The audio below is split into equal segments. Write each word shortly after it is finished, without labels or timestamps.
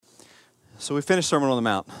So we finished Sermon on the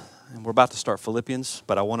Mount, and we're about to start Philippians,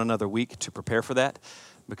 but I want another week to prepare for that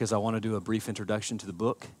because I want to do a brief introduction to the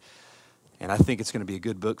book. And I think it's going to be a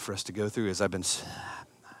good book for us to go through as I've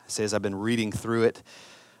been reading through it.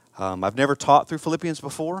 I've never taught through Philippians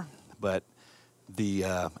before, but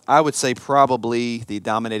I would say probably the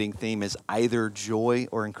dominating theme is either joy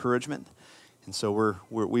or encouragement. And so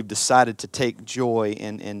we've decided to take joy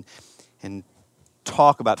and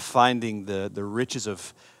talk about finding the riches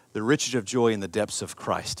of joy in the depths of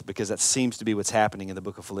Christ, because that seems to be what's happening in the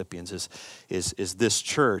book of Philippians is this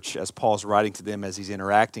church, as Paul's writing to them, as he's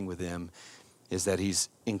interacting with them, is that he's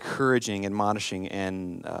encouraging, admonishing,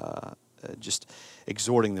 and just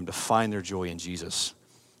exhorting them to find their joy in Jesus,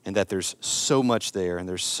 and that there's so much there, and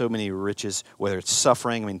there's so many riches, whether it's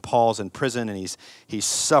suffering. I mean, Paul's in prison, and he's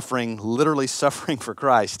suffering, literally suffering for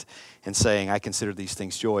Christ, and saying, I consider these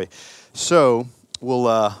things joy. So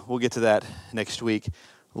we'll get to that next week,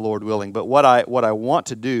 Lord willing. But what I want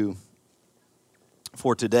to do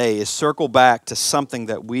for today is circle back to something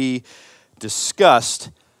that we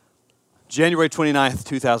discussed January 29th,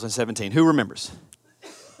 2017. Who remembers?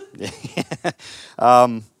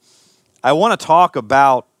 I want to talk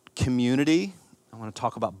about community. I want to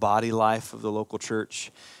talk about body life of the local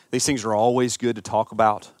church. These things are always good to talk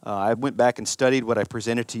about. I went back and studied what I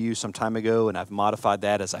presented to you some time ago, and I've modified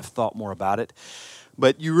that as I've thought more about it.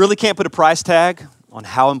 But you really can't put a price tag on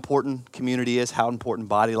how important community is, how important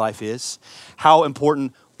body life is, how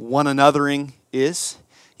important one anothering is.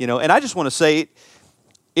 And I just want to say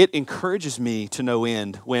it encourages me to no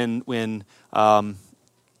end when and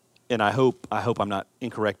I hope I'm not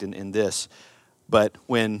incorrect in this, but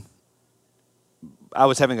when I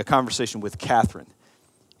was having a conversation with Catherine,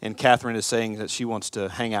 and Catherine is saying that she wants to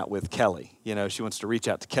hang out with Kelly. She wants to reach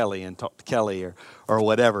out to Kelly and talk to Kelly or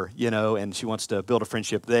whatever, and she wants to build a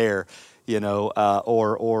friendship there,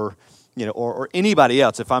 or anybody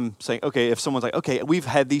else. If I'm saying, okay, if someone's like, okay, we've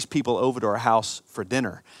had these people over to our house for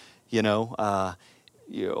dinner,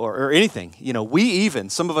 or anything,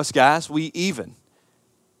 some of us guys, we even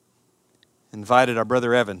invited our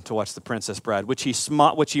brother Evan to watch The Princess Bride, which he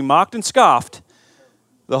mocked and scoffed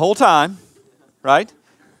the whole time, right?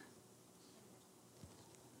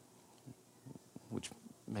 Which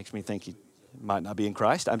makes me think he might not be in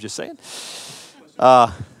Christ. I'm just saying.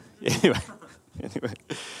 Anyway.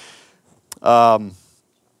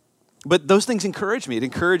 But those things encourage me. It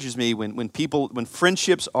encourages me when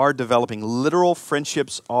friendships are developing, literal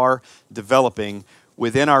friendships are developing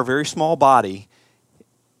within our very small body,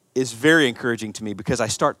 is very encouraging to me because I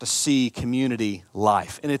start to see community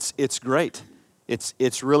life. And it's great.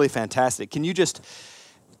 It's really fantastic.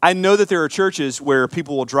 I know that there are churches where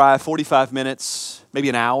people will drive 45 minutes, maybe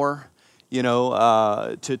an hour,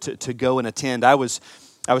 to go and attend. I was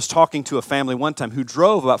talking to a family one time who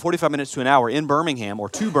drove about 45 minutes to an hour in Birmingham or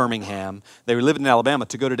to Birmingham. They were living in Alabama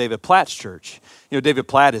to go to David Platt's church. David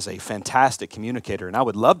Platt is a fantastic communicator, and I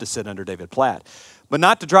would love to sit under David Platt. But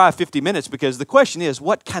not to drive 50 minutes, because the question is,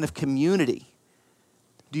 what kind of community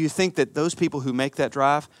do you think that those people who make that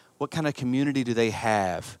drive, what kind of community do they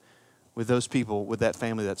have with those people, with that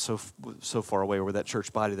family that's so far away, or with that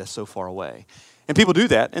church body that's so far away? And people do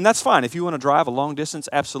that, and that's fine. If you want to drive a long distance,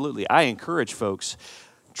 absolutely. I encourage folks,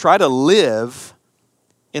 try to live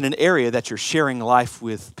in an area that you're sharing life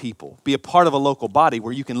with people. Be a part of a local body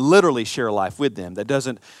where you can literally share life with them. That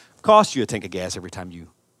doesn't cost you a tank of gas every time you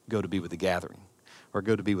go to be with the gathering or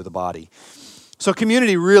go to be with the body. So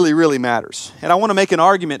community really, really matters. And I want to make an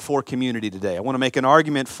argument for community today. I want to make an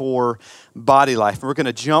argument for body life. And we're going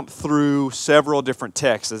to jump through several different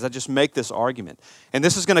texts as I just make this argument. And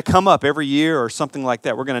this is going to come up every year or something like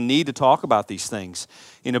that. We're going to need to talk about these things,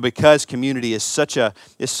 because community is so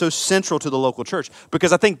central to the local church.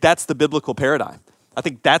 Because I think that's the biblical paradigm. I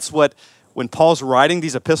think that's when Paul's writing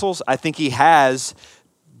these epistles, I think he has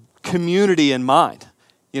community in mind.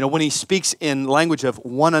 When he speaks in language of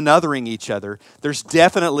one anothering each other, there's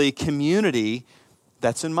definitely community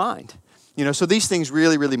that's in mind. So these things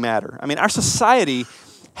really, really matter. I mean, our society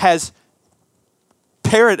has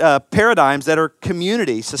paradigms that are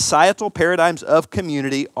community. Societal paradigms of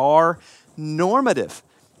community are normative.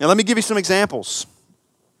 Now, let me give you some examples.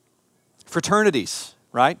 Fraternities,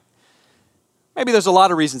 right? Maybe there's a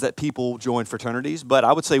lot of reasons that people join fraternities, but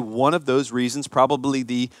I would say one of those reasons, probably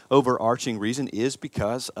the overarching reason, is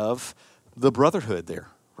because of the brotherhood there,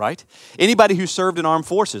 right? Anybody who served in armed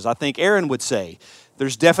forces, I think Aaron would say,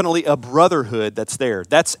 there's definitely a brotherhood that's there.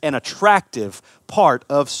 That's an attractive part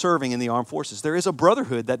of serving in the armed forces. There is a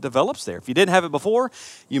brotherhood that develops there. If you didn't have it before,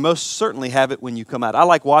 you most certainly have it when you come out. I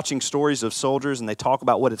like watching stories of soldiers and they talk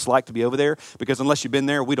about what it's like to be over there, because unless you've been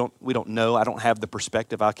there, we don't know. I don't have the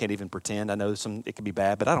perspective. I can't even pretend. I know it can be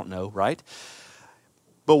bad, but I don't know, right?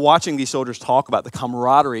 But watching these soldiers talk about the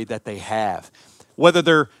camaraderie that they have, whether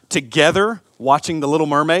they're together watching The Little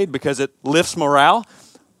Mermaid because it lifts morale,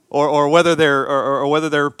 or whether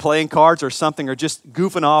they're playing cards or something, or just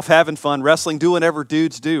goofing off, having fun, wrestling, doing whatever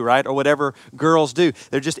dudes do, right? Or whatever girls do.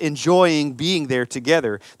 They're just enjoying being there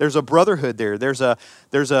together. There's a brotherhood there. There's a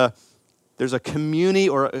community,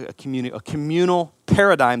 or a communal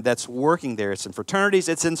paradigm that's working there. It's in fraternities,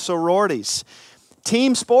 it's in sororities.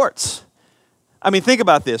 Team sports. I mean, think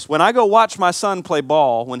about this. When I go watch my son play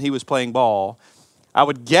ball, when he was playing ball, I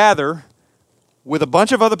would gather with a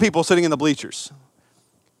bunch of other people sitting in the bleachers.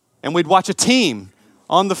 And we'd watch a team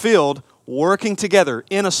on the field working together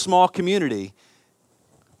in a small community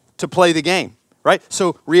to play the game, right?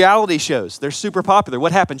 So reality shows, they're super popular.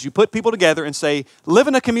 What happens? You put people together and say, live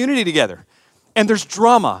in a community together. And there's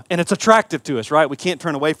drama, and it's attractive to us, right? We can't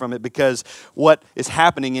turn away from it because what is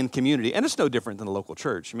happening in community, and it's no different than the local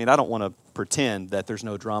church. I mean, I don't want to pretend that there's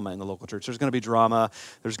no drama in the local church. There's going to be drama.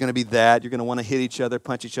 There's going to be that. You're going to want to hit each other,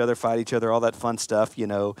 punch each other, fight each other, all that fun stuff, you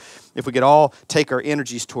know. If we could all take our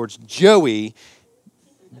energies towards Joey,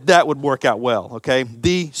 that would work out well, okay?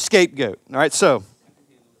 The scapegoat, all right? So,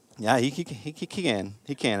 yeah, he can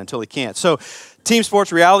until he can't. So, team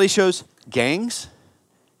sports, reality shows, gangs.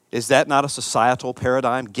 Is that not a societal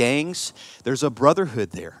paradigm? Gangs, there's a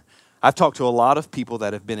brotherhood there. I've talked to a lot of people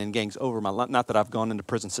that have been in gangs over my life. Not that I've gone into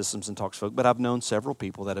prison systems and talked to folks, but I've known several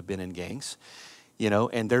people that have been in gangs, you know,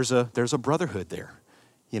 and there's a brotherhood there.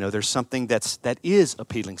 You know, there's something that is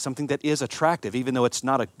appealing, something that is attractive, even though it's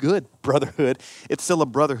not a good brotherhood. It's still a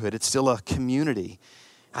brotherhood. It's still a community.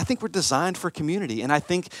 I think we're designed for community, and I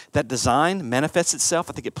think that design manifests itself.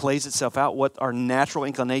 I think it plays itself out. What our natural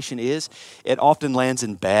inclination is, it often lands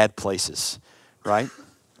in bad places, right?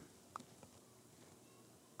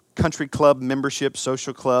 Country club membership,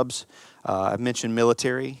 social clubs. I've mentioned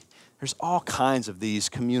military. There's all kinds of these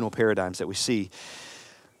communal paradigms that we see.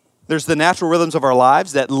 There's the natural rhythms of our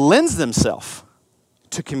lives that lends themselves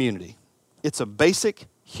to community. It's a basic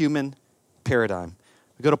human paradigm.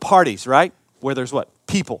 We go to parties, right? Where there's what?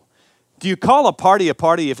 People. Do you call a party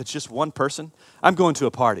if it's just one person? I'm going to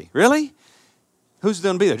a party. Really? Who's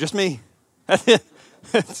going to be there? Just me.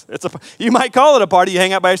 You might call it a party. You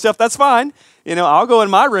hang out by yourself. That's fine. You know, I'll go in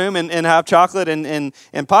my room and have chocolate and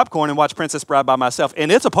popcorn and watch Princess Bride by myself.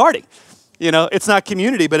 And it's a party. You know, it's not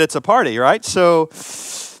community, but it's a party, right? So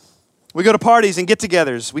we go to parties and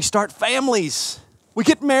get-togethers. We start families. We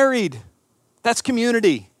get married. That's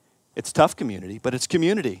community. It's tough community, but it's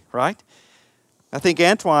community, right? I think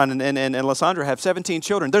Antoine and Lysandra have 17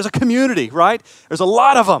 children. There's a community, right? There's a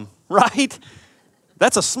lot of them, right?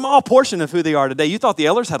 That's a small portion of who they are today. You thought the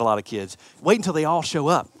elders had a lot of kids. Wait until they all show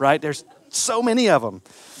up, right? There's so many of them.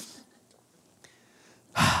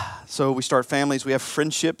 So we start families. We have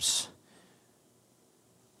friendships.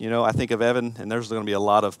 You know, I think of Evan, and there's going to be a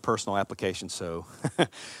lot of personal applications. So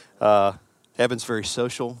Evan's very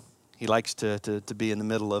social. He likes to be in the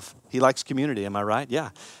middle of, he likes community, am I right? Yeah.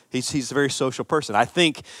 He's a very social person. I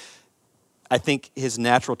think his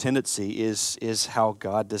natural tendency is how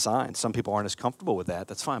God designed. Some people aren't as comfortable with that.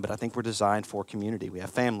 That's fine, but I think we're designed for community. We have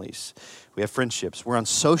families. We have friendships. We're on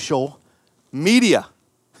social media.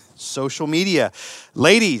 Social media.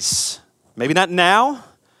 Ladies, maybe not now.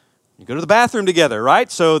 You go to the bathroom together,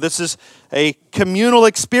 right? So this is a communal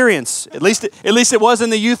experience. At least it was in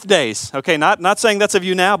the youth days. Okay, not saying that's of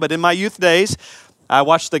you now, but in my youth days, I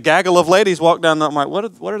watched the gaggle of ladies walk down. I'm like,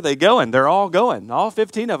 what are they going? They're all going. All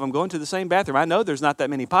 15 of them going to the same bathroom. I know there's not that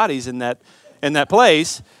many potties in that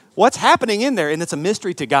place. What's happening in there? And it's a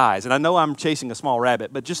mystery to guys. And I know I'm chasing a small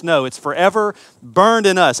rabbit, but just know it's forever burned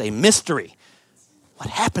in us, a mystery. What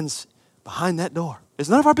happens behind that door is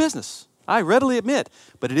none of our business. I readily admit,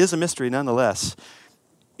 but it is a mystery nonetheless.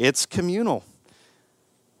 It's communal.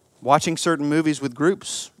 Watching certain movies with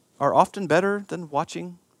groups are often better than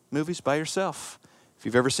watching movies by yourself. If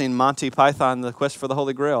you've ever seen Monty Python, The Quest for the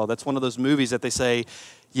Holy Grail, that's one of those movies that they say,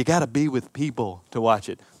 you got to be with people to watch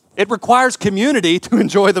it. It requires community to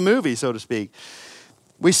enjoy the movie, so to speak.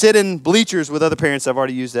 We sit in bleachers with other parents. I've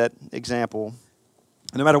already used that example.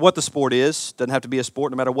 No matter what the sport is, doesn't have to be a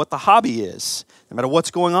sport, no matter what the hobby is, no matter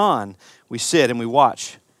what's going on, we sit and we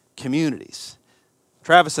watch communities.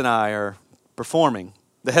 Travis and I are performing,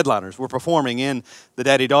 the headliners, we're performing in the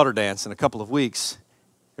Daddy-Daughter Dance in a couple of weeks.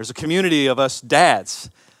 There's a community of us dads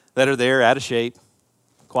that are there out of shape,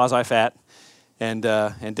 quasi-fat, and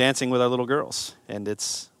dancing with our little girls. And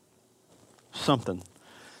it's something.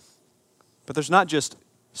 But there's not just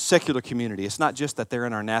secular community. It's not just that they're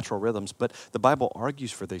in our natural rhythms, but the Bible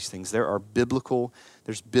argues for these things. There's biblical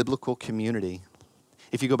community.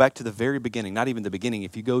 If you go back to the very beginning, not even the beginning,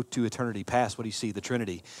 if you go to eternity past, what do you see? The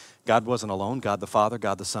Trinity. God wasn't alone. God the Father,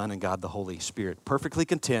 God the Son, and God the Holy Spirit. Perfectly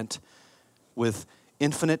content with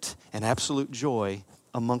infinite and absolute joy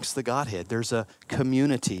amongst the Godhead. There's a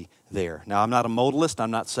community there. Now, I'm not a modalist.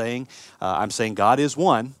 I'm saying God is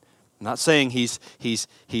one. I'm not saying he's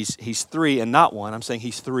three and not one. I'm saying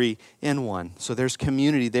he's three in one. So there's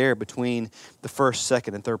community there between the first,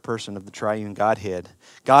 second, and third person of the triune Godhead.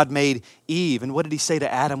 God made Eve, and what did he say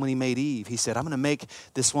to Adam when he made Eve? He said, I'm going to make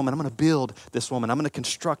this woman, I'm going to build this woman, I'm going to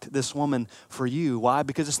construct this woman for you. Why?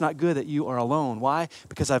 Because it's not good that you are alone. Why?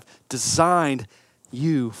 Because I've designed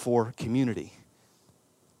you for community.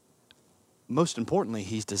 Most importantly,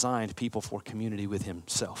 he's designed people for community with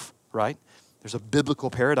himself, right? There's a biblical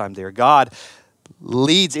paradigm there. God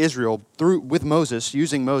leads Israel with Moses,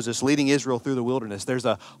 using Moses, leading Israel through the wilderness. There's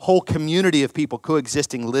a whole community of people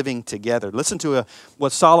coexisting, living together. Listen to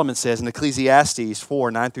what Solomon says in Ecclesiastes 4,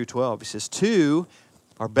 9 through 12. He says, 2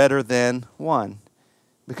 are better than 1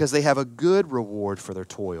 because they have a good reward for their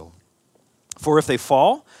toil. For if they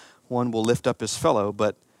fall, one will lift up his fellow,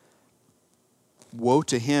 but woe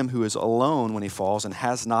to him who is alone when he falls and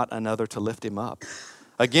has not another to lift him up.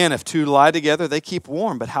 Again, if 2 lie together, they keep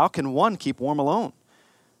warm, but how can one keep warm alone?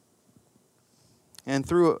 And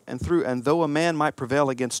though a man might prevail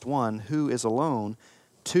against one who is alone,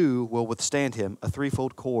 2 will withstand him. A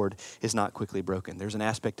threefold cord is not quickly broken. There's an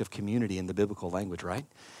aspect of community in the biblical language, right?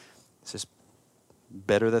 It says,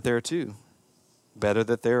 better that there are 2, better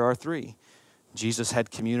that there are 3. Jesus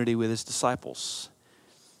had community with his disciples.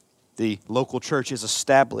 The local church is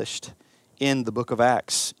established in the book of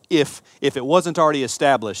Acts, if it wasn't already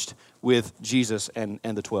established with Jesus and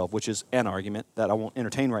the 12, which is an argument that I won't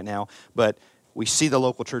entertain right now, but we see the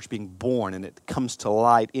local church being born, and it comes to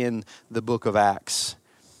light in the book of Acts.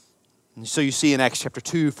 And so you see in Acts chapter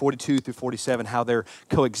 2, 42 through 47, how they're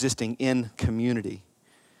coexisting in community.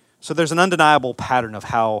 So there's an undeniable pattern of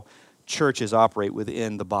how churches operate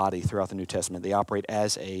within the body throughout the New Testament. They operate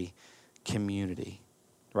as a community,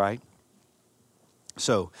 right?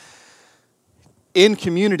 So, in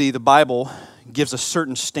community, the Bible gives a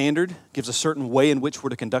certain standard, gives a certain way in which we're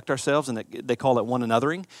to conduct ourselves, and they call it one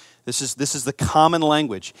anothering. This is the common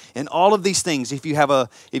language. And all of these things, if you have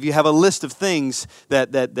a list of things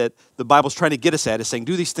that the Bible's trying to get us at, is saying,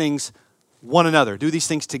 do these things one another, do these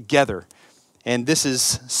things together. And this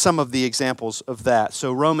is some of the examples of that.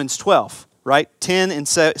 So Romans 12, right? 10 and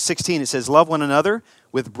 16, it says, love one another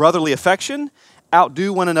with brotherly affection,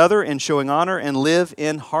 outdo one another in showing honor, and live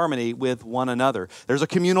in harmony with one another. There's a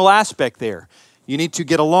communal aspect there. You need to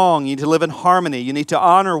get along. You need to live in harmony. You need to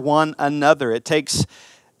honor one another. It takes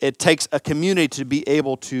a community to be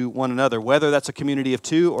able to one another, whether that's a community of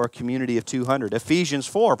 2 or a community of 200. Ephesians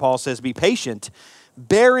 4, Paul says, be patient,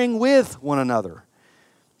 bearing with one another.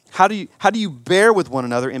 How do you bear with one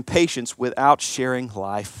another in patience without sharing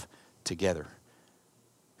life together?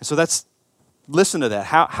 And so listen to that.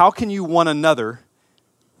 How can you one another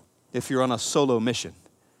if you're on a solo mission?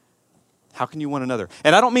 How can you one another?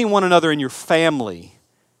 And I don't mean one another in your family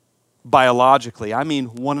biologically. I mean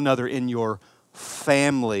one another in your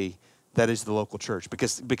family that is the local church,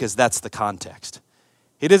 because that's the context.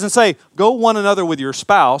 He doesn't say, go one another with your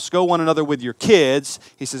spouse, go one another with your kids.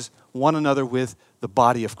 He says, one another with the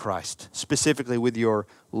body of Christ, specifically with your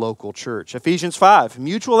local church. Ephesians 5,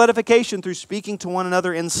 mutual edification through speaking to one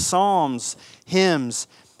another in psalms, hymns,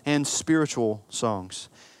 and spiritual songs.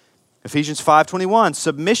 Ephesians 5:21,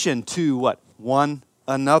 submission to what? One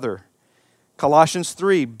another. Colossians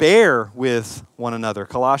 3, bear with one another.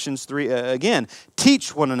 Colossians 3, again,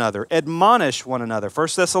 teach one another, admonish one another. 1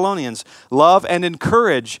 Thessalonians, love and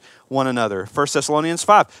encourage one another. 1 Thessalonians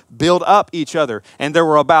 5, build up each other. And there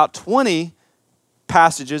were about 20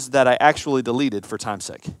 passages that I actually deleted for time's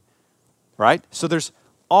sake, right? So there's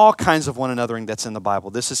all kinds of one anothering that's in the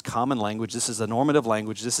Bible. This is common language. This is the normative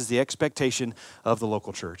language. This is the expectation of the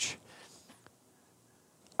local church.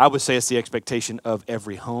 I would say it's the expectation of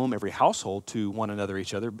every home, every household to one another,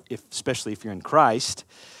 each other, especially if you're in Christ.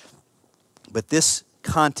 But this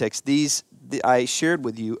context, I shared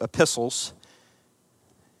with you epistles.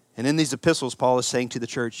 And in these epistles, Paul is saying to the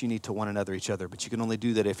church, you need to one another each other. But you can only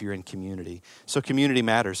do that if you're in community. So community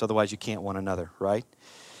matters. Otherwise, you can't one another, right?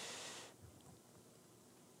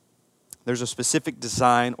 There's a specific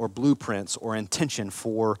design or blueprints or intention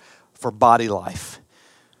for body life.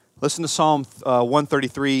 Listen to Psalm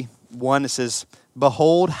 133:1. It says,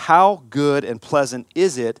 "Behold, how good and pleasant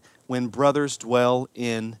is it when brothers dwell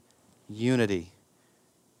in unity."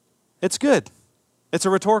 It's good. It's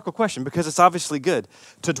a rhetorical question because it's obviously good.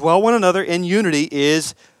 To dwell one another in unity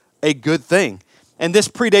is a good thing. And this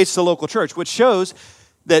predates the local church, which shows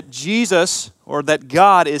that Jesus or that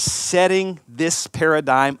God is setting this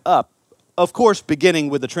paradigm up. Of course, beginning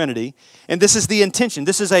with the Trinity. And this is the intention.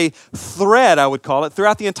 This is a thread, I would call it,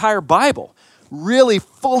 throughout the entire Bible, really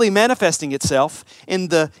fully manifesting itself in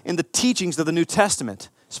the teachings of the New Testament,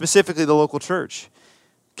 specifically the local church.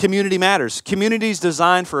 Community matters. Community is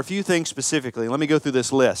designed for a few things specifically. Let me go through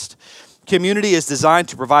this list. Community is designed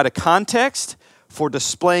to provide a context for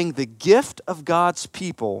displaying the gift of God's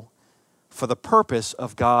people for the purpose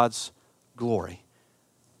of God's glory.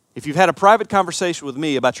 If you've had a private conversation with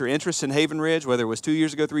me about your interest in Haven Ridge, whether it was 2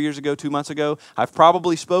 years ago, 3 years ago, 2 months ago, I've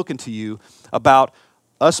probably spoken to you about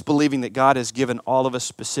us believing that God has given all of us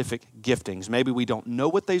specific giftings. Maybe we don't know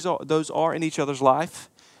what those are in each other's life.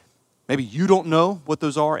 Maybe you don't know what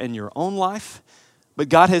those are in your own life. But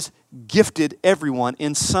God has gifted everyone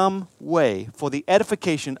in some way for the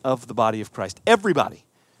edification of the body of Christ. Everybody.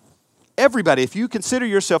 Everybody. If you consider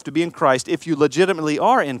yourself to be in Christ, if you legitimately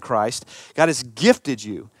are in Christ, God has gifted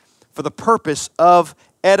you for the purpose of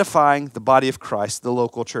edifying the body of Christ, the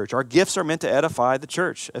local church. Our gifts are meant to edify the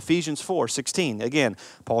church. Ephesians 4:16. Again,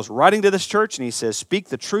 Paul's writing to this church and he says, "Speak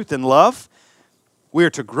the truth in love. We are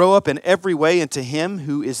to grow up in every way into Him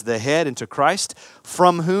who is the head, into Christ,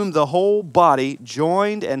 from whom the whole body,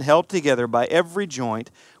 joined and held together by every joint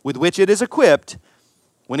with which it is equipped,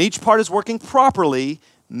 when each part is working properly,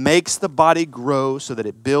 makes the body grow so that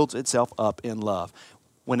it builds itself up in love."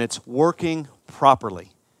 When it's working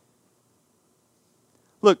properly.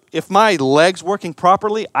 Look, if my leg's working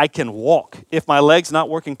properly, I can walk. If my leg's not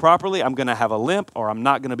working properly, I'm going to have a limp or I'm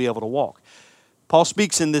not going to be able to walk. Paul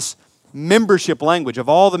speaks in this membership language of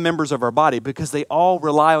all the members of our body because they all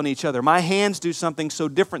rely on each other. My hands do something so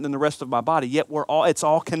different than the rest of my body, yet it's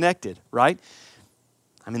all connected, right?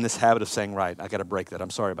 I'm in this habit of saying right. I got to break that.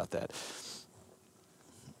 I'm sorry about that.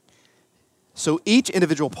 So each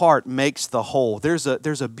individual part makes the whole. There's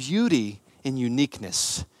a beauty in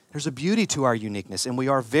uniqueness. There's a beauty to our uniqueness, and we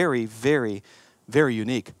are very, very, very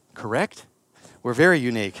unique. Correct? We're very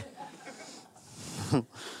unique.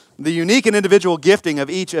 The unique and individual gifting of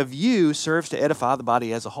each of you serves to edify the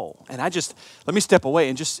body as a whole. And let me step away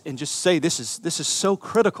and just say this is so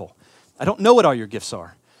critical. I don't know what all your gifts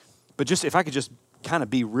are, but just if I could just kind of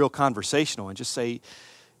be real conversational and just say,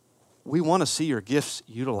 we want to see your gifts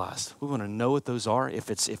utilized. We want to know what those are. If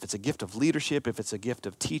it's a gift of leadership, if it's a gift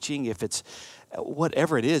of teaching, if it's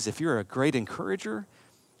whatever it is, if you're a great encourager,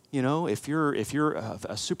 you know, if you're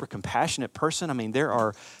a super compassionate person, I mean, there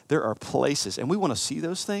are places, and we want to see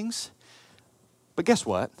those things. But guess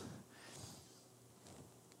what?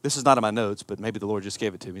 This is not in my notes, but maybe the Lord just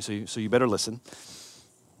gave it to me, so you better listen.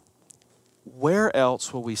 Where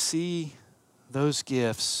else will we see those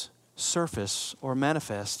gifts surface or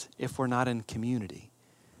manifest if we're not in community?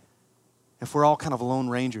 If we're all kind of lone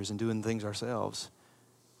rangers and doing things ourselves,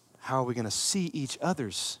 how are we going to see each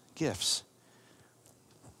other's gifts?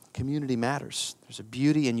 Community matters. There's a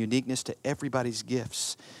beauty and uniqueness to everybody's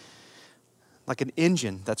gifts. Like an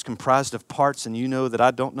engine that's comprised of parts, and you know that I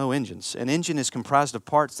don't know engines. An engine is comprised of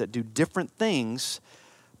parts that do different things,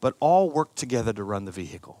 but all work together to run the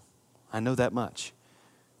vehicle. I know that much.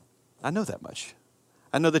 I know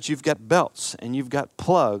that you've got belts, and you've got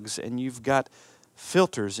plugs, and you've got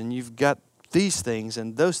filters, and you've got these things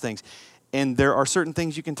and those things. And there are certain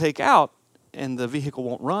things you can take out, and the vehicle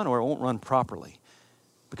won't run, or it won't run properly.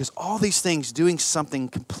 Because all these things doing something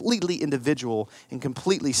completely individual and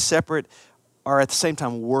completely separate are at the same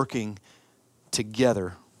time working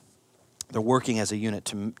together. They're working as a unit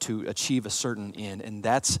to achieve a certain end. And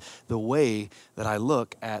that's the way that I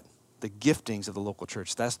look at the giftings of the local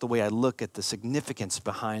church. That's the way I look at the significance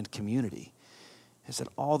behind community. Is that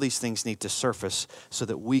all these things need to surface so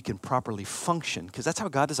that we can properly function. Because that's how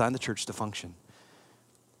God designed the church to function.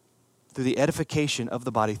 Through the edification of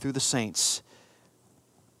the body, through the saints.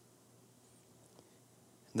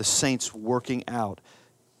 The saints working out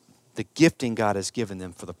the gifting God has given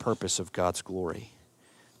them for the purpose of God's glory.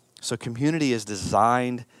 So community is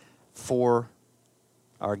designed for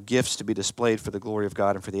our gifts to be displayed for the glory of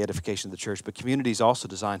God and for the edification of the church. But community is also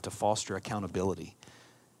designed to foster accountability.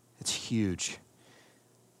 It's huge.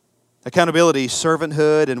 Accountability,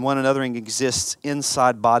 servanthood, and one anothering exists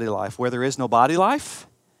inside body life. Where there is no body life,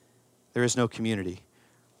 there is no community.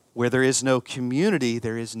 Where there is no community,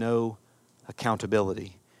 there is no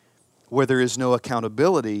accountability. Where there is no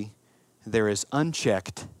accountability, there is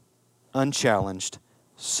unchecked unchallenged,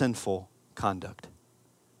 sinful conduct.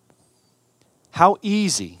 How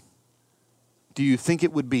easy do you think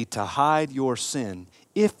it would be to hide your sin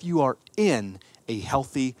if you are in a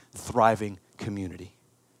healthy, thriving community?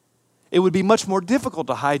 It would be much more difficult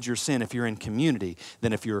to hide your sin if you're in community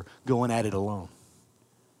than if you're going at it alone.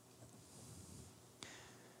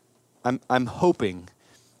 I'm hoping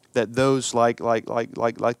that those like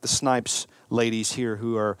the Snipes ladies here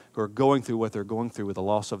who are going through what they're going through with the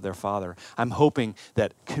loss of their father, I'm hoping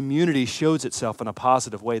that community shows itself in a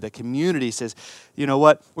positive way. That community says, you know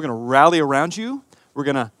what, we're going to rally around you. We're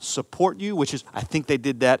going to support you, which is, I think they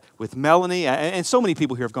did that with Melanie. And so many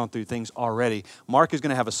people here have gone through things already. Mark is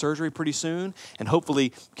going to have a surgery pretty soon, and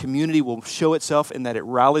hopefully community will show itself in that it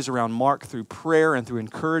rallies around Mark through prayer and through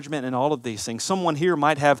encouragement and all of these things. Someone here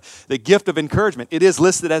might have the gift of encouragement. It is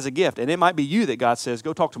listed as a gift, and it might be you that God says,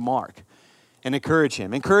 go talk to Mark and encourage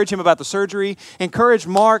him. Encourage him about the surgery. Encourage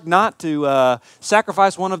Mark not to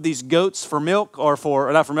sacrifice one of these goats for milk, or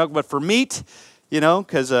not for milk, but for meat,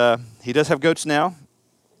 because he does have goats now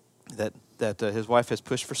that his wife has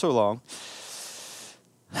pushed for so long.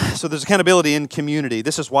 So there's accountability in community.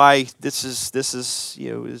 This is why there's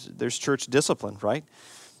church discipline, right?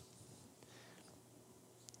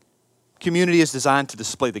 Community is designed to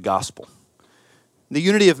display the gospel. The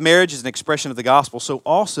unity of marriage is an expression of the gospel, so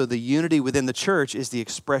also the unity within the church is the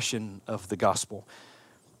expression of the gospel.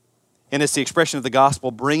 And it's the expression of the gospel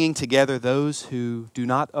bringing together those who do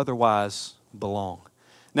not otherwise belong.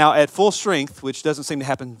 Now, at full strength, which doesn't seem to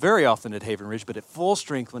happen very often at Haven Ridge, but at full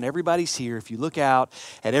strength, when everybody's here, if you look out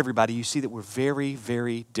at everybody, you see that we're very,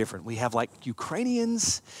 very different. We have like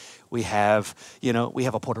Ukrainians, we have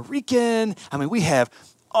a Puerto Rican, we have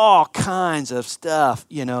all kinds of stuff,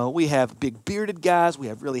 We have big bearded guys, we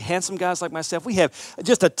have really handsome guys like myself, we have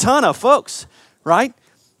just a ton of folks, right?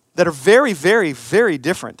 That are very, very, very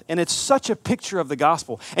different. And it's such a picture of the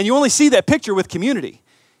gospel. And you only see that picture with community.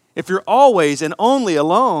 If you're always and only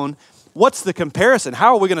alone, what's the comparison?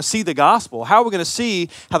 How are we going to see the gospel? How are we going to see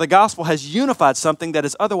how the gospel has unified something that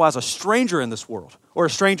is otherwise a stranger in this world, or a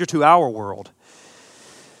stranger to our world?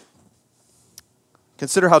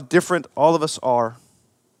 Consider how different all of us are,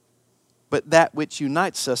 but that which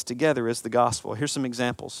unites us together is the gospel. Here's some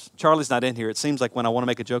examples. Charlie's not in here. It seems like when I want to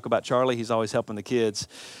make a joke about Charlie, he's always helping the kids.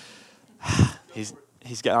 He's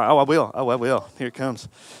got, I will. Here it comes.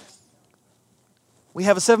 We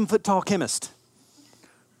have a 7-foot-tall chemist,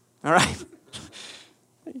 all right?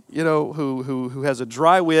 Who has a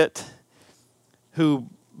dry wit, who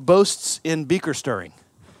boasts in beaker stirring.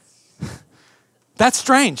 That's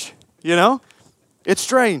strange, It's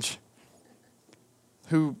strange.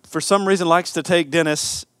 Who, for some reason, likes to take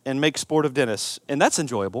Dennis and make sport of Dennis, and that's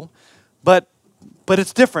enjoyable, but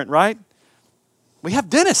it's different, right? We have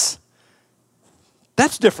Dennis.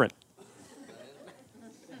 That's different.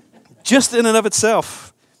 Just in and of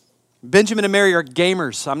itself. Benjamin and Mary are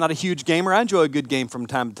gamers. I'm not a huge gamer. I enjoy a good game from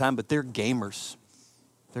time to time, but they're gamers.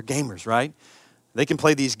 They're gamers, right? They can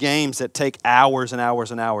play these games that take hours and hours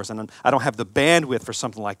and hours, and I don't have the bandwidth for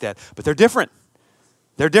something like that, but they're different.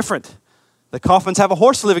 They're different. The Coffins have a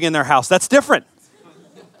horse living in their house. That's different.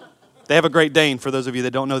 They have a Great Dane, for those of you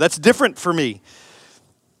that don't know. That's different for me.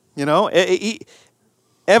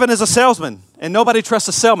 Evan is a salesman, and nobody trusts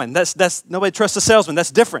a salesman. Nobody trusts a salesman.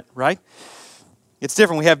 That's different, right? It's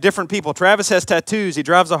different. We have different people. Travis has tattoos. He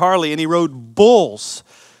drives a Harley, and he rode bulls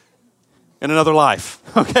in another life,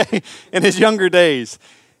 okay, in his younger days.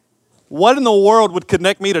 What in the world would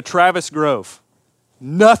connect me to Travis Grove?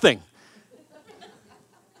 Nothing.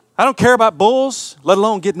 I don't care about bulls, let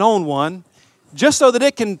alone getting on one, just so that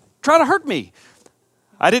it can try to hurt me.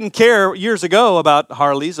 I didn't care years ago about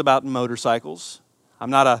Harleys, about motorcycles.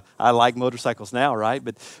 I like motorcycles now, right?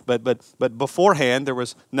 But beforehand, there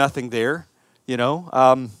was nothing there,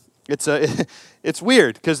 It's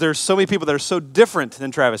weird because there's so many people that are so different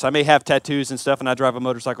than Travis. I may have tattoos and stuff, and I drive a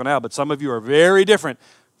motorcycle now, but some of you are very different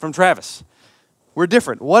from Travis. We're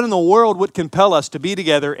different. What in the world would compel us to be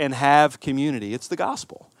together and have community? It's the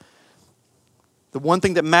gospel. The one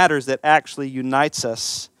thing that matters that actually unites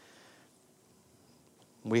us.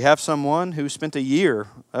 We have someone who spent a year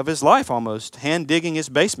of his life almost hand digging his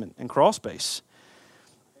basement in crawl space.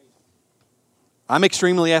 I'm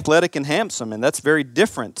extremely athletic and handsome, and that's very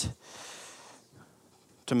different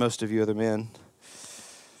to most of you other men.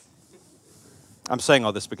 I'm saying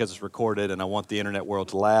all this because it's recorded, and I want the internet world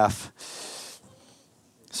to laugh.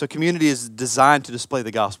 So community is designed to display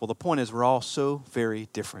the gospel. The point is we're all so very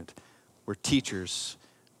different. We're teachers.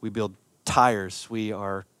 We build tires. We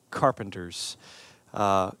are carpenters.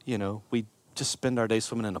 We just spend our days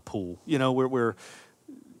swimming in a pool. We're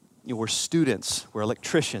students. We're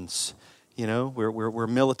electricians. You know, we're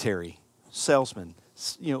military, salesmen.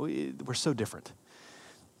 You know, we're so different.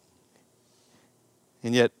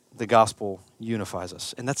 And yet the gospel unifies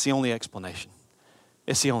us. And that's the only explanation.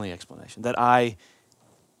 It's the only explanation. That I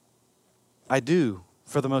do,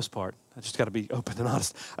 for the most part, I just got to be open and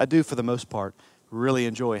honest, I do, for the most part, really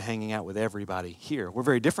enjoy hanging out with everybody here. We're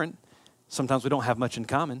very different. Sometimes we don't have much in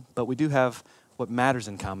common, but we do have what matters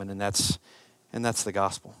in common, and that's the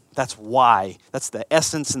gospel. That's why. That's the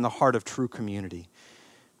essence and the heart of true community.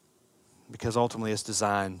 Because ultimately it's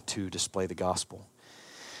designed to display the gospel.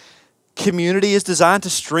 Community is designed to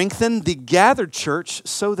strengthen the gathered church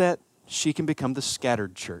so that she can become the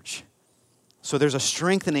scattered church. So there's a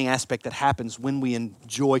strengthening aspect that happens when we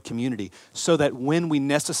enjoy community, so that when we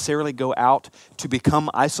necessarily go out to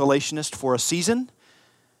become isolationist for a season,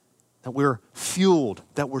 that we're fueled,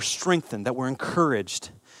 that we're strengthened, that we're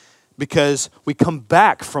encouraged. Because we come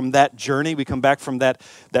back from that journey, we come back from that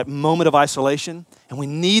moment of isolation, and we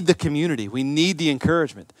need the community, we need the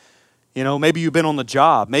encouragement. You know, maybe you've been on the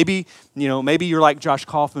job. Maybe you're like Josh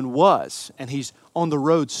Kaufman was, and he's on the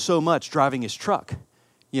road so much driving his truck.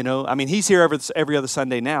 You know, I mean, he's here every other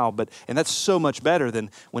Sunday now, and that's so much better than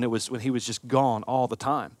when he was just gone all the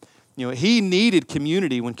time. You know, he needed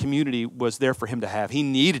community when community was there for him to have. He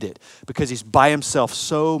needed it because he's by himself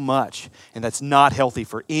so much, and that's not healthy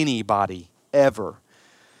for anybody ever.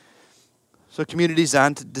 So community is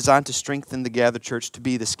designed to strengthen the gathered church, to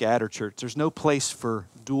be the scattered church. There's no place for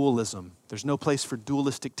dualism. There's no place for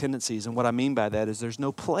dualistic tendencies. And what I mean by that is there's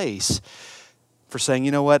no place for saying,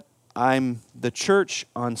 you know what, I'm the church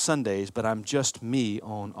on Sundays, but I'm just me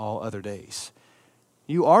on all other days.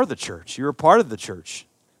 You are the church. You're a part of the church.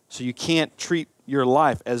 So you can't treat your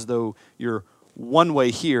life as though you're one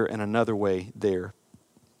way here and another way there.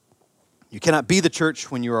 You cannot be the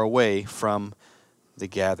church when you're away from the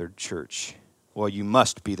gathered church. Well, you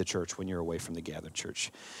must be the church when you're away from the gathered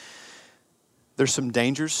church. There's some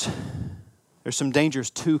dangers. There's some dangers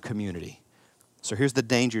to community. So here's the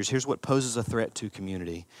dangers. Here's what poses a threat to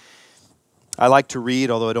community. I like to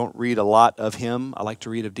read, although I don't read a lot of him, I like to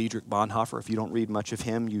read of Dietrich Bonhoeffer. If you don't read much of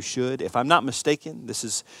him, you should. If I'm not mistaken, this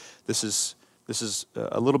is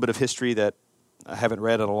a little bit of history that I haven't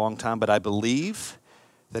read in a long time, but I believe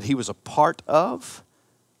that he was a part of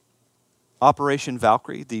Operation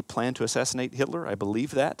Valkyrie, the plan to assassinate Hitler. I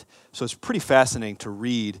believe that. So it's pretty fascinating to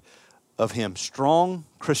read of him. Strong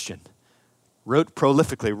Christian. Wrote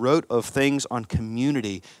prolifically, wrote of things on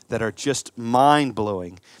community that are just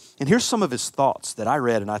mind-blowing. And here's some of his thoughts that I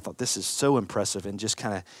read, and I thought this is so impressive and just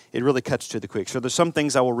kind of, it really cuts to the quick. So there's some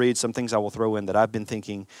things I will read, some things I will throw in that I've been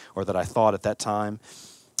thinking or that I thought at that time,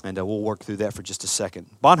 and we'll work through that for just a second.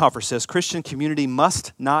 Bonhoeffer says, Christian community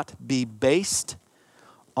must not be based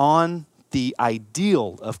on the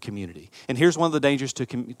ideal of community. And here's one of the dangers to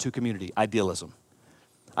community, idealism.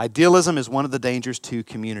 Idealism is one of the dangers to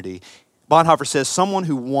community. Bonhoeffer says, someone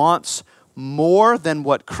who wants more than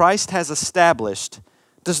what Christ has established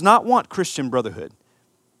does not want Christian brotherhood.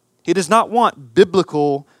 He does not want the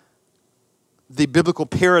biblical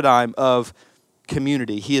paradigm of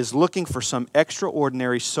community. He is looking for some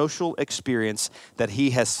extraordinary social experience that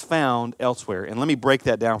he has found elsewhere. And let me break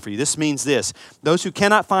that down for you. This means this. Those who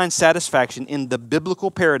cannot find satisfaction in the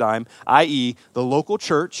biblical paradigm, i.e., the local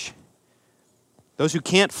church, those who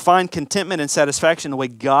can't find contentment and satisfaction in the way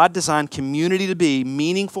God designed community to be,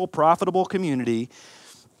 meaningful, profitable community,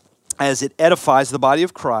 as it edifies the body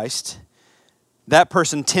of Christ, that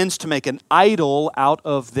person tends to make an idol out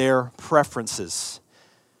of their preferences.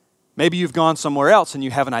 Maybe you've gone somewhere else and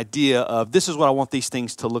you have an idea of, this is what I want these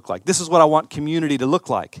things to look like. This is what I want community to look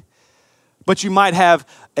like. But you might have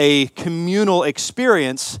a communal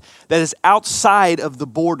experience that is outside of the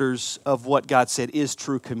borders of what God said is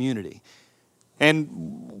true community.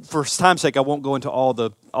 And for time's sake, I won't go into all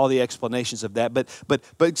the explanations of that.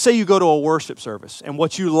 But say you go to a worship service, and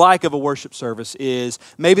what you like of a worship service is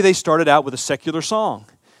maybe they started out with a secular song.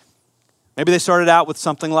 Maybe they started out with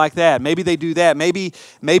something like that. Maybe they do that. Maybe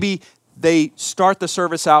they start the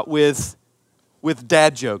service out with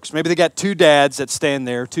dad jokes. Maybe they got two dads that stand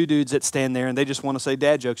there, two dudes that stand there, and they just want to say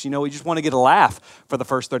dad jokes. You know, we just want to get a laugh for the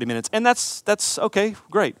first 30 minutes. And that's okay,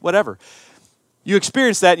 great, whatever. You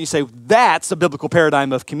experience that and you say, that's a biblical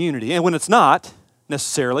paradigm of community. And when it's not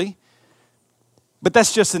necessarily, but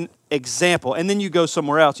that's just an example. And then you go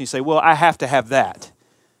somewhere else and you say, well, I have to have that.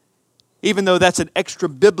 Even though that's an extra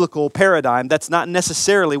biblical paradigm, that's not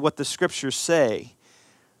necessarily what the scriptures say.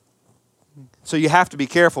 So you have to be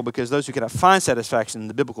careful because those who cannot find satisfaction in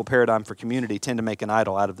the biblical paradigm for community tend to make an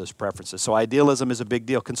idol out of those preferences. So idealism is a big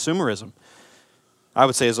deal. Consumerism, I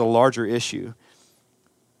would say, is a larger issue.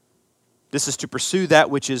 This is to pursue that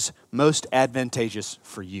which is most advantageous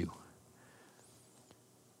for you.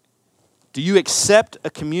 Do you accept a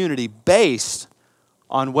community based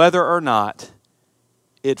on whether or not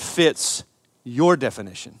it fits your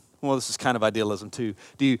definition? Well, this is kind of idealism too.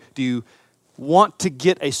 Do you want to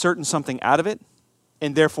get a certain something out of it,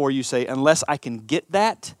 and therefore you say, unless I can get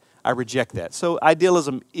that, I reject that. So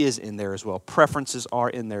idealism is in there as well. Preferences are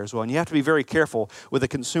in there as well. And you have to be very careful with a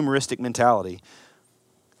consumeristic mentality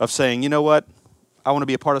of saying, you know what, I want to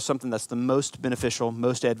be a part of something that's the most beneficial,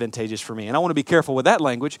 most advantageous for me. And I want to be careful with that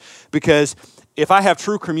language, because if I have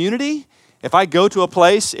true community, if I go to a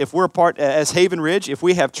place, if we're a part as Haven Ridge, if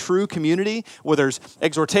we have true community where there's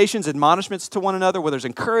exhortations, admonishments to one another, where there's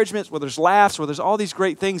encouragements, where there's laughs, where there's all these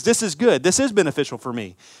great things, this is good. This is beneficial for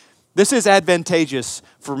me. This is advantageous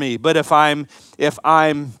for me. But if I'm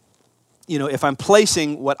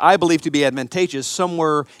placing what I believe to be advantageous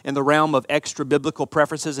somewhere in the realm of extra biblical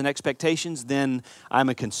preferences and expectations, then I'm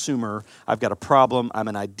a consumer. I've got a problem. I'm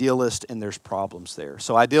an idealist, and there's problems there.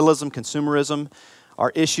 So idealism, consumerism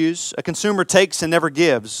are issues. A consumer takes and never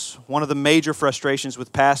gives. One of the major frustrations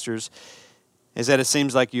with pastors is that it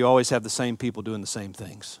seems like you always have the same people doing the same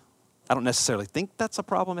things. I don't necessarily think that's a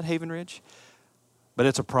problem at Haven Ridge, but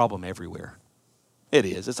it's a problem everywhere. It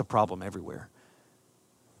is. It's a problem everywhere.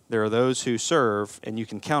 There are those who serve, and you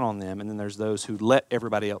can count on them, and then there's those who let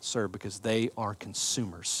everybody else serve because they are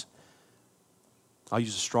consumers. I'll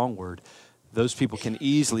use a strong word. Those people can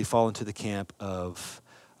easily fall into the camp of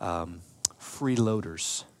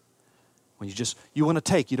freeloaders. When you want to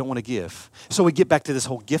take, you don't want to give. So we get back to this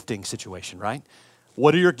whole gifting situation, right?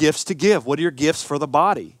 What are your gifts to give? What are your gifts for the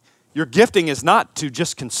body? Your gifting is not to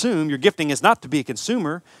just consume. Your gifting is not to be a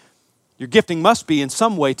consumer. Your gifting must be in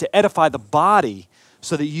some way to edify the body,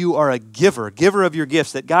 so that you are a giver of your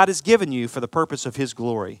gifts that God has given you for the purpose of His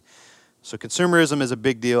glory. So consumerism is a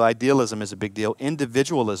big deal. Idealism is a big deal.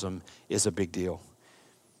 Individualism is a big deal.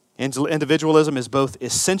 Individualism is both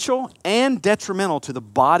essential and detrimental to the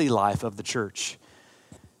body life of the church.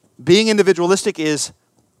 Being individualistic is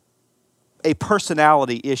a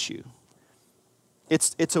personality issue.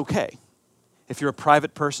 It's okay. If you're a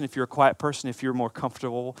private person, if you're a quiet person, if you're more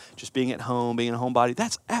comfortable just being at home, being a homebody,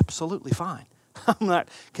 that's absolutely fine. I'm not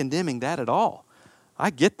condemning that at all. I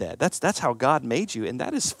get that. That's how God made you, and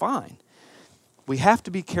that is fine. We have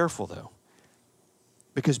to be careful, though,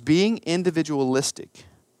 because being individualistic,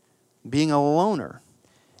 being a loner,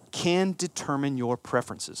 can determine your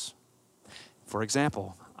preferences. For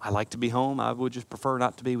example, I like to be home. I would just prefer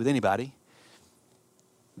not to be with anybody.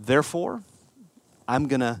 Therefore, I'm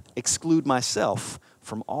going to exclude myself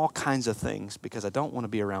from all kinds of things because I don't want to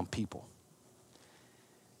be around people.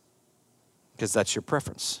 Because that's your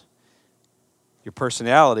preference. Your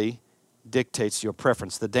personality dictates your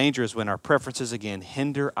preference. The danger is when our preferences, again,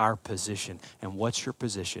 hinder our position. And what's your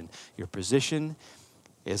position? Your position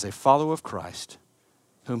is a follower of Christ,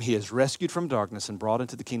 whom He has rescued from darkness and brought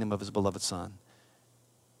into the kingdom of His beloved Son.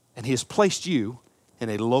 And He has placed you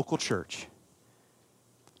in a local church.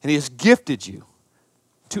 And He has gifted you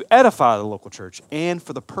to edify the local church and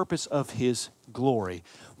for the purpose of His glory.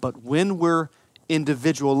 But when we're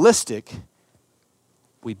individualistic,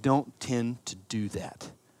 we don't tend to do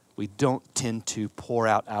that. We don't tend to pour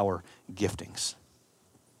out our giftings.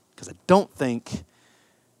 Because I don't think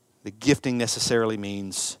the gifting necessarily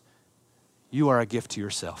means you are a gift to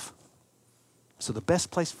yourself. So the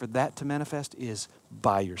best place for that to manifest is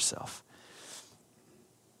by yourself.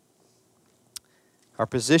 Our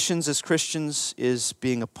positions as Christians is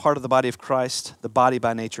being a part of the body of Christ. The body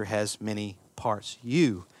by nature has many parts.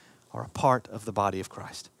 You are a part of the body of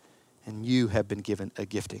Christ. And you have been given a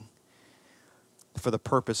gifting for the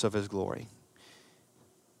purpose of His glory.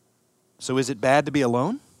 So is it bad to be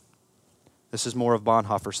alone? This is more of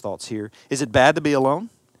Bonhoeffer's thoughts here. Is it bad to be alone?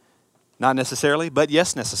 Not necessarily, but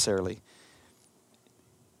yes, necessarily.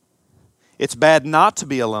 It's bad not to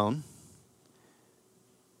be alone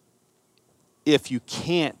if you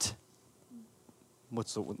can't.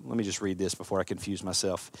 Let me just read this before I confuse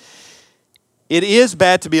myself. It is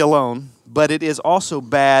bad to be alone, but it is also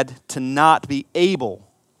bad to not be able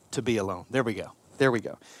to be alone. There we go.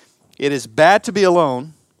 It is bad to be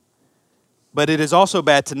alone, but it is also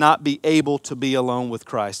bad to not be able to be alone with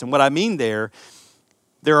Christ. And what I mean there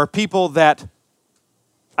are people that,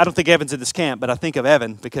 I don't think Evan's in this camp, but I think of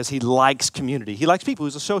Evan because he likes community. He likes people.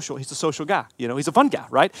 He's a social guy. He's a fun guy,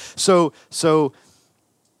 right?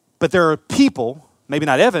 But there are people, maybe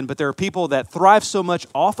not Evan, but there are people that thrive so much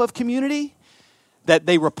off of community that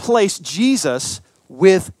they replace Jesus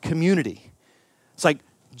with community. It's like,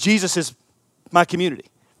 Jesus is my community.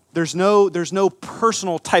 There's no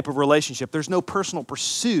personal type of relationship. There's no personal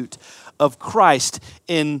pursuit of Christ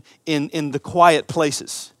in the quiet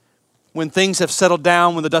places. When things have settled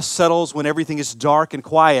down, when the dust settles, when everything is dark and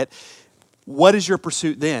quiet, what is your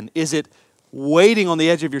pursuit then? Is it waiting on the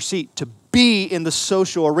edge of your seat to be in the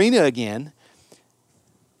social arena again?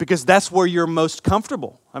 Because that's where you're most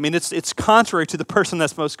comfortable. I mean, it's contrary to the person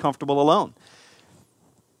that's most comfortable alone.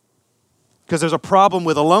 Because there's a problem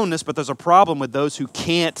with aloneness, but there's a problem with those who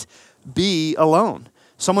can't be alone.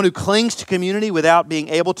 Someone who clings to community without being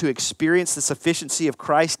able to experience the sufficiency of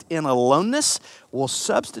Christ in aloneness will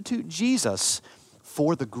substitute Jesus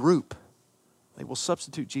for the group. They will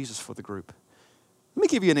substitute Jesus for the group. Let me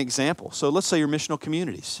give you an example. So let's say your missional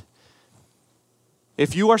communities.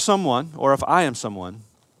 If you are someone, or if I am someone,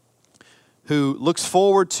 who looks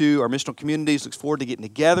forward to our missional communities, looks forward to getting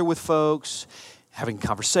together with folks, having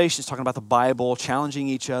conversations, talking about the Bible, challenging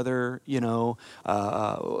each other,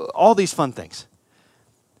 all these fun things.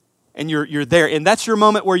 And you're there, and that's your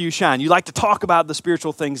moment where you shine. You like to talk about the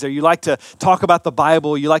spiritual things there. You like to talk about the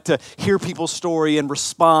Bible. You like to hear people's story and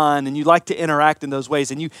respond, and you like to interact in those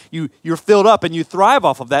ways. And you're filled up, and you thrive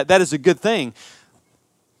off of that. That is a good thing.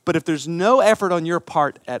 But if there's no effort on your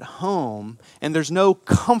part at home, and there's no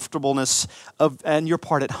comfortableness on your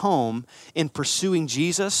part at home in pursuing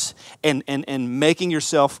Jesus and making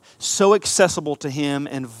yourself so accessible to Him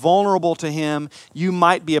and vulnerable to Him, you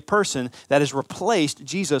might be a person that has replaced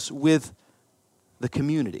Jesus with the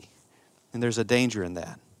community. And there's a danger in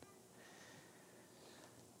that.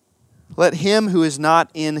 Let him who is not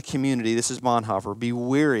in community, this is Bonhoeffer, be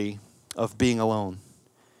weary of being alone.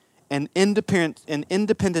 An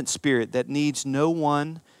independent spirit that needs no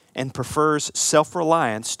one and prefers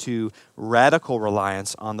self-reliance to radical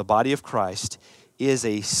reliance on the body of Christ is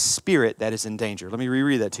a spirit that is in danger. Let me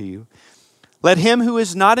reread that to you. Let him who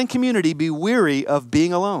is not in community be weary of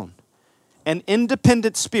being alone. An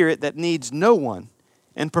independent spirit that needs no one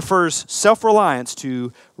and prefers self-reliance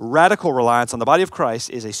to radical reliance on the body of Christ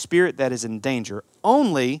is a spirit that is in danger.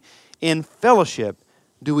 Only in fellowship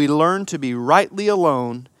do we learn to be rightly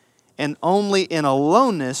alone, and only in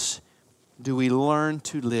aloneness do we learn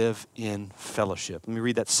to live in fellowship. Let me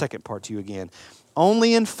read that second part to you again.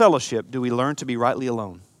 Only in fellowship do we learn to be rightly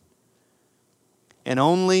alone. And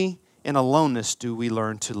only in aloneness do we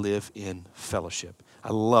learn to live in fellowship.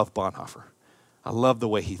 I love Bonhoeffer. I love the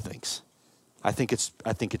way he thinks. I think it's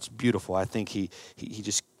beautiful. I think he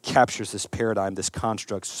just captures this paradigm, this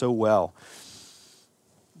construct so well.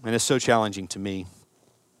 And it's so challenging to me.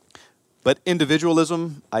 But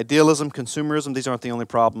individualism, idealism, consumerism, these aren't the only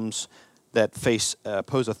problems that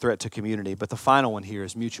pose a threat to community. But the final one here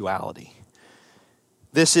is mutuality.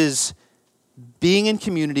 This is being in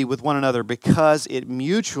community with one another because it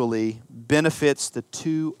mutually benefits the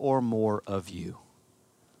two or more of you.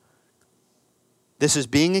 This is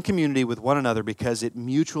being in community with one another because it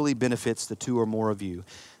mutually benefits the two or more of you.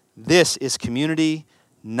 This is community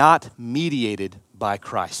not mediated by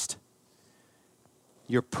Christ.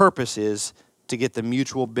 Your purpose is to get the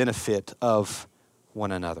mutual benefit of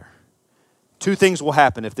one another. Two things will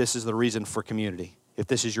happen if this is the reason for community, if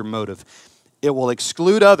this is your motive. It will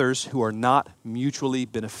exclude others who are not mutually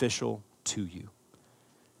beneficial to you.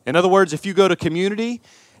 In other words, if you go to community,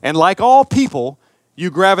 and like all people, you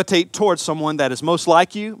gravitate towards someone that is most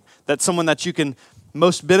like you, that's someone that you can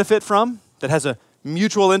most benefit from, that has a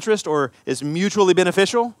mutual interest or is mutually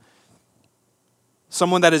beneficial,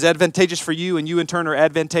 someone that is advantageous for you and you in turn are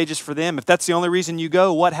advantageous for them. If that's the only reason you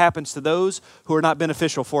go, what happens to those who are not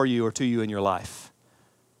beneficial for you or to you in your life?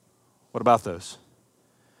 What about those?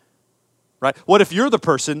 Right? What if you're the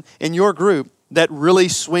person in your group that really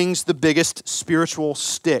swings the biggest spiritual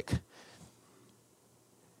stick?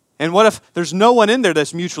 And what if there's no one in there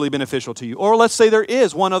that's mutually beneficial to you? Or let's say there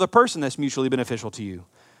is one other person that's mutually beneficial to you.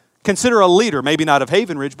 Consider a leader, maybe not of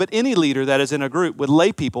Haven Ridge, but any leader that is in a group with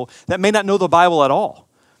lay people that may not know the Bible at all.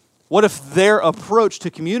 What if their approach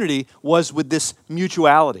to community was with this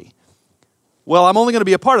mutuality? Well, I'm only going to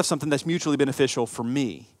be a part of something that's mutually beneficial for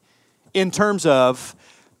me. In terms of,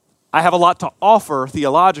 I have a lot to offer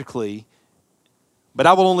theologically, but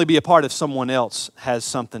I will only be a part if someone else has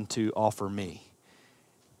something to offer me.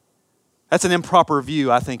 That's an improper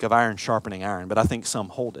view, I think, of iron sharpening iron, but I think some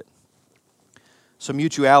hold it. So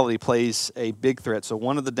mutuality plays a big threat. So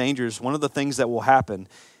one of the dangers, one of the things that will happen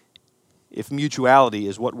if mutuality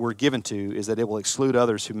is what we're given to is that it will exclude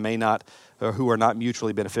others who may not, or who are not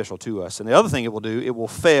mutually beneficial to us. And the other thing it will do, it will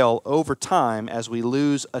fail over time as we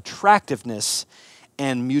lose attractiveness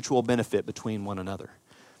and mutual benefit between one another.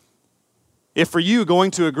 If for you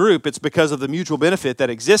going to a group, it's because of the mutual benefit that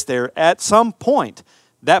exists there, at some point,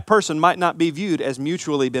 that person might not be viewed as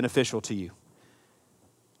mutually beneficial to you.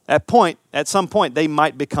 At some point, they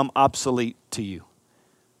might become obsolete to you.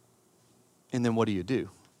 And then what do you do?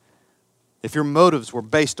 If your motives were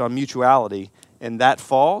based on mutuality and that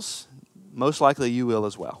falls, most likely you will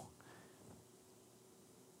as well.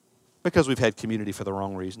 Because we've had community for the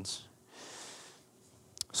wrong reasons.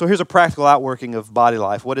 So here's a practical outworking of body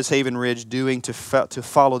life. What is Haven Ridge doing to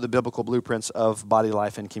follow the biblical blueprints of body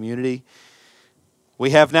life and community? We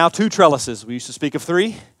have now 2 trellises. We used to speak of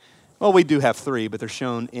 3. Well, we do have 3, but they're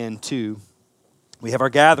shown in 2. We have our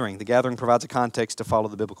gathering. The gathering provides a context to follow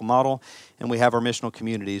the biblical model. And we have our missional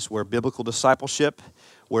communities where biblical discipleship,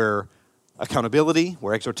 where accountability,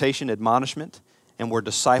 where exhortation, admonishment, and where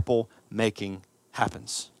disciple making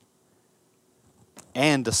happens.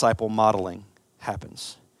 And disciple modeling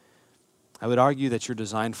happens. I would argue that you're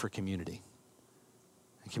designed for community.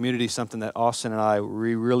 And community is something that Austin and I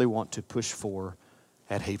really want to push for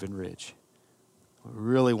at Haven Ridge. We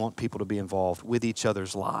really want people to be involved with each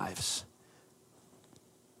other's lives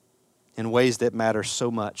in ways that matter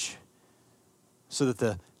so much, so that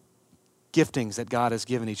the giftings that God has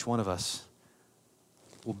given each one of us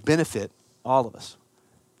will benefit all of us,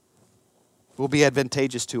 will be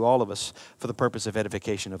advantageous to all of us for the purpose of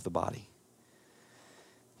edification of the body.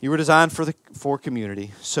 You were designed for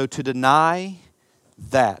community, so to deny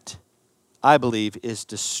that, I believe, is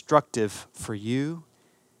destructive for you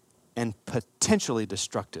and potentially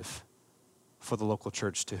destructive for the local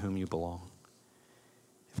church to whom you belong.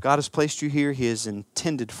 If God has placed you here, He has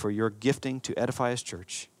intended for your gifting to edify His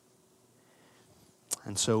church.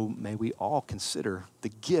 And so may we all consider the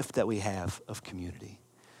gift that we have of community.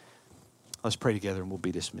 Let's pray together and we'll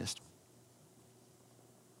be dismissed.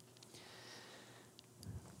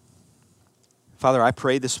 Father, I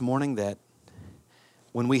pray this morning that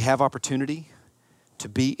when we have opportunity to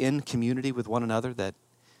be in community with one another, that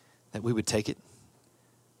we would take it.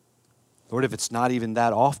 Lord, if it's not even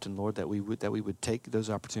that often, Lord, that we would take those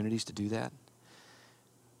opportunities to do that.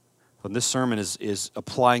 Well, this sermon is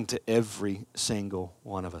applying to every single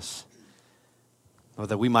one of us. Lord,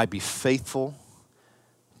 that we might be faithful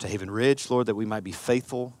to Haven Ridge, Lord, that we might be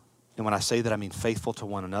faithful. And when I say that, I mean faithful to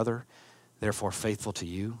one another, therefore faithful to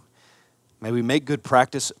you. May we make good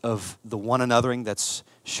practice of the one anothering that's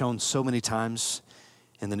shown so many times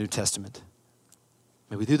in the New Testament.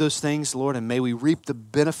 May we do those things, Lord, and may we reap the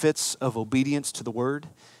benefits of obedience to the Word.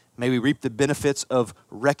 May we reap the benefits of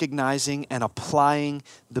recognizing and applying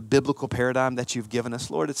the biblical paradigm that you've given us.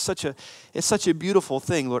 Lord, it's such a beautiful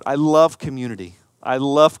thing, Lord. I love community. I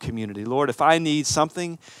love community. Lord, if I need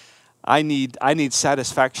something, I need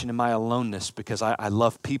satisfaction in my aloneness because I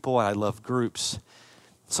love people and I love groups.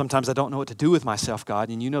 Sometimes I don't know what to do with myself, God,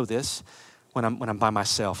 and you know this when I'm by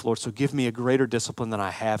myself. Lord, so give me a greater discipline than I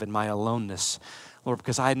have in my aloneness. Lord,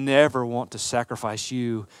 because I never want to sacrifice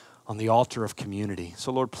you on the altar of community.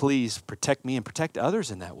 So, Lord, please protect me and protect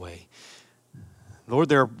others in that way. Lord,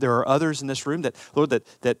 there are others in this room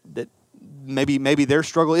that maybe their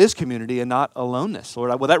struggle is community and not aloneness.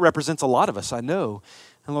 Lord, well, that represents a lot of us, I know.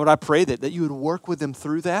 And Lord, I pray that you would work with them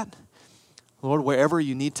through that. Lord, wherever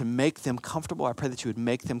you need to make them comfortable, I pray that you would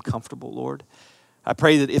make them comfortable, Lord. I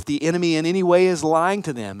pray that if the enemy in any way is lying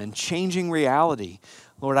to them and changing reality,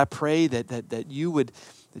 Lord, I pray that you would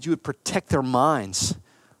protect their minds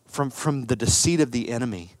from the deceit of the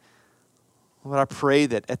enemy. Lord, I pray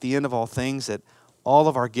that at the end of all things, that all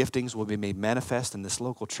of our giftings will be made manifest in this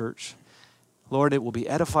local church. Lord, it will be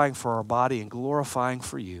edifying for our body and glorifying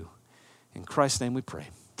for you. In Christ's name we pray.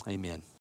 Amen.